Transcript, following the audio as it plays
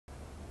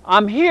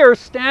I'm here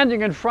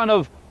standing in front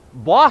of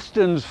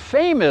Boston's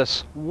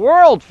famous,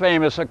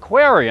 world-famous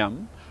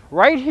aquarium,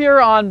 right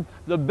here on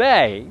the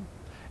bay,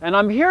 and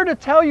I'm here to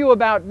tell you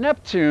about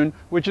Neptune,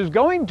 which is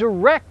going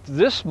direct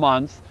this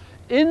month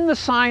in the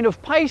sign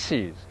of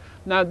Pisces.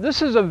 Now,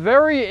 this is a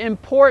very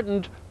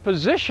important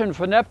position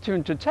for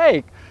Neptune to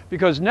take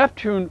because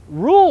Neptune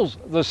rules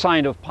the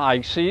sign of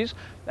Pisces,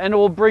 and it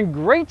will bring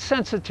great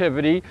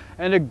sensitivity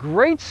and a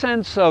great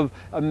sense of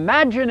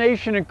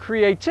imagination and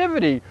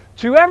creativity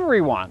to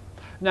everyone.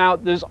 Now,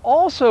 there's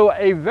also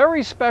a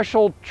very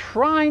special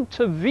trine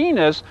to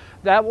Venus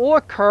that will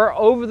occur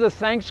over the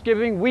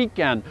Thanksgiving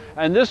weekend,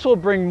 and this will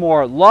bring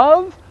more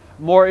love,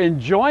 more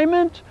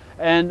enjoyment,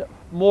 and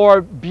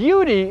more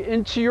beauty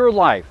into your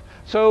life.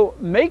 So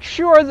make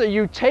sure that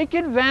you take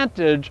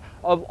advantage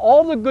of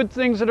all the good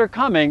things that are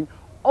coming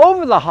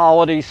over the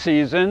holiday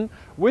season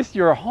with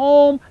your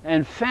home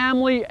and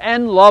family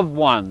and loved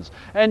ones.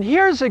 And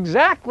here's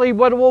exactly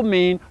what it will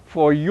mean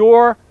for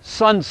your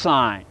sun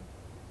sign.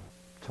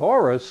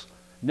 Taurus,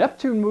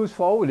 Neptune moves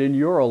forward in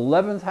your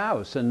 11th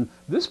house, and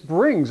this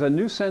brings a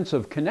new sense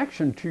of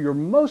connection to your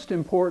most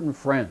important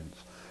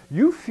friends.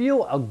 You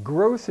feel a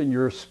growth in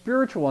your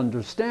spiritual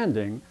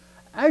understanding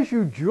as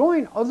you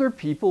join other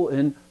people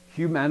in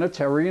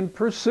humanitarian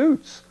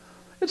pursuits.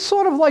 It's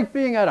sort of like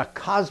being at a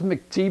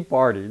cosmic tea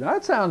party.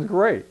 That sounds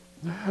great.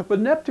 But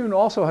Neptune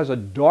also has a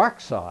dark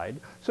side,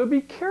 so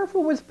be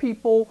careful with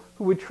people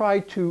who would try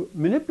to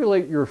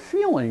manipulate your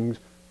feelings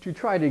to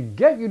try to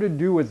get you to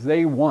do what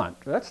they want.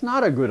 That's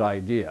not a good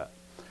idea.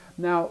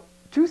 Now,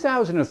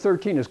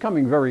 2013 is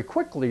coming very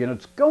quickly, and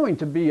it's going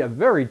to be a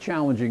very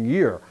challenging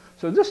year.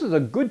 So this is a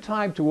good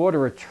time to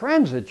order a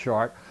transit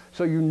chart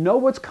so you know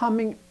what's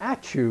coming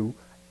at you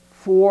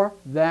for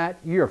that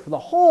year, for the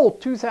whole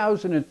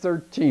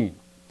 2013.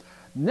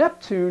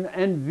 Neptune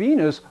and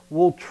Venus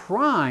will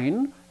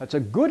trine, that's a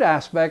good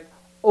aspect,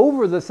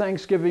 over the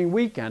Thanksgiving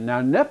weekend. Now,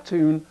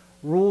 Neptune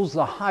rules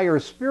the higher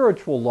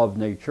spiritual love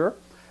nature,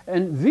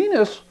 and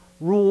Venus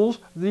rules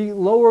the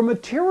lower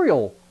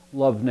material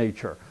love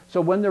nature. So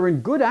when they're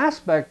in good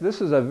aspect,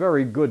 this is a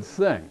very good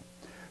thing.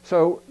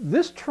 So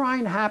this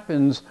trine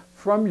happens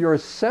from your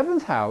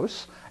 7th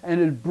house, and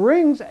it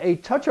brings a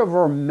touch of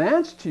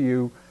romance to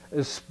you,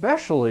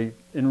 especially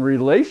in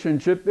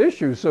relationship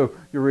issues. So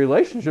your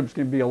relationships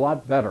can be a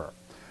lot better.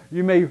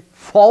 You may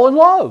fall in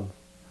love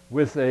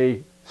with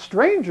a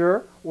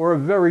stranger or a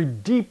very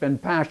deep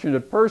and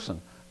passionate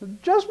person.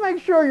 Just make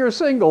sure you're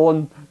single,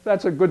 and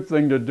that's a good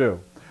thing to do.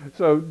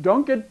 So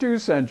don't get too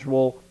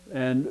sensual,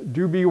 and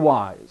do be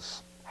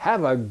wise.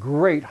 Have a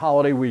great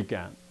holiday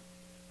weekend.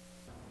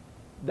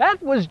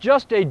 That was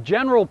just a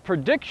general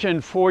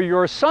prediction for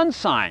your sun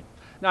sign.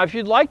 Now, if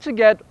you'd like to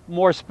get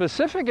more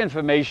specific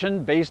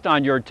information based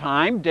on your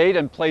time, date,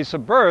 and place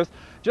of birth,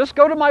 just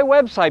go to my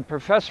website,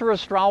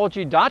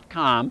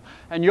 professorastrology.com,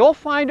 and you'll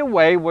find a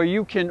way where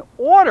you can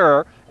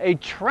order a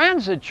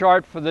transit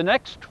chart for the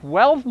next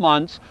 12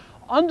 months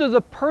under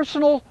the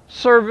Personal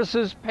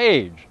Services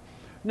page.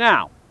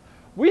 Now,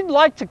 we'd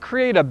like to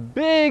create a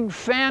big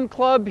fan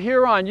club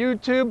here on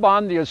YouTube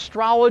on the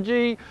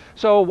astrology,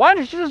 so why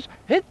don't you just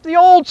hit the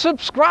old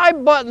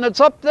subscribe button that's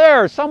up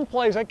there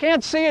someplace. I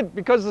can't see it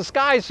because the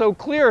sky is so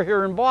clear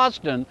here in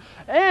Boston.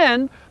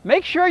 And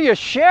make sure you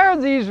share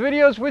these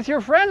videos with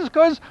your friends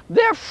because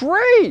they're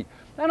free.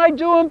 And I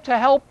do them to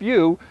help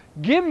you,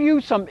 give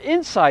you some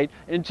insight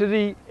into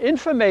the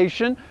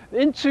information,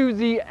 into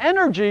the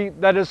energy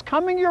that is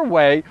coming your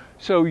way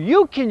so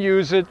you can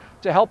use it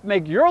to help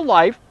make your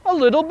life a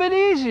little bit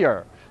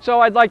easier.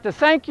 So I'd like to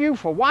thank you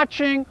for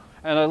watching,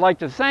 and I'd like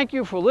to thank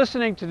you for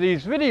listening to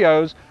these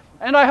videos,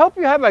 and I hope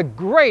you have a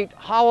great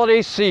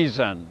holiday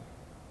season.